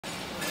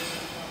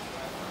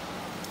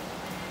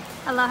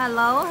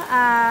Hello.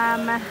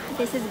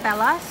 This is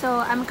Bella. So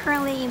I'm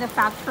currently in the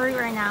factory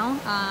right now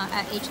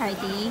at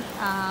HID.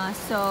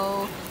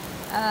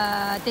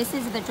 This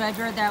is the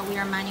dredger that we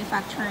are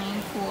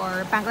manufacturing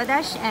for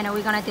Bangladesh, and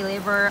we're gonna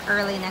deliver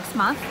early next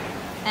month.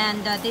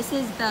 And this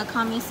is the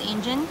Cummins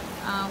engine.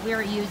 We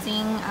are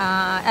using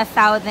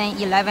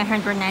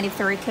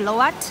 1193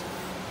 kilowatt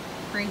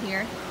right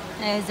here.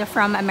 It is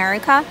from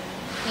America,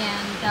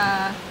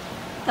 and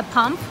the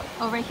pump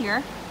over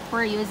here,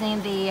 we're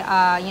using the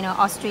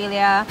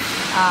Australia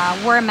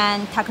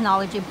Workman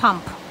technology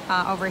pump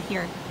over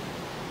here.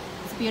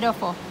 It's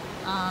beautiful,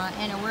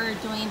 and we're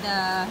doing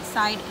the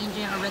side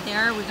engine over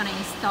there. We're gonna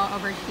install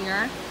over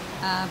here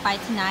by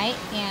tonight,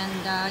 and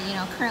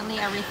currently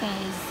everything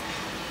is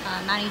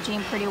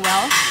managing pretty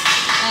well.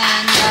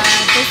 And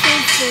this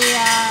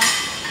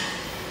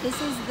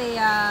is the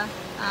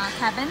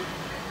cabin.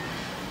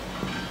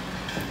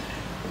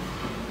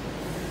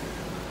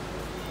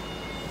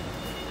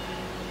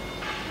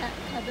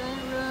 Cabin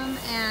room,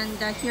 and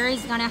here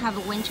is gonna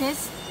have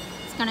winches.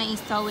 It's gonna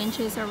install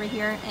winches over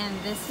here, and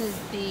this is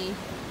the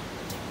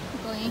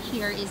going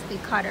here is the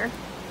cutter.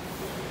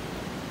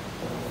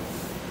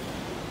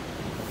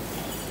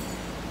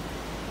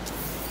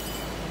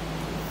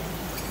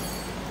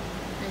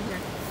 Right here.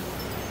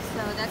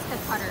 So that's the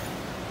cutter.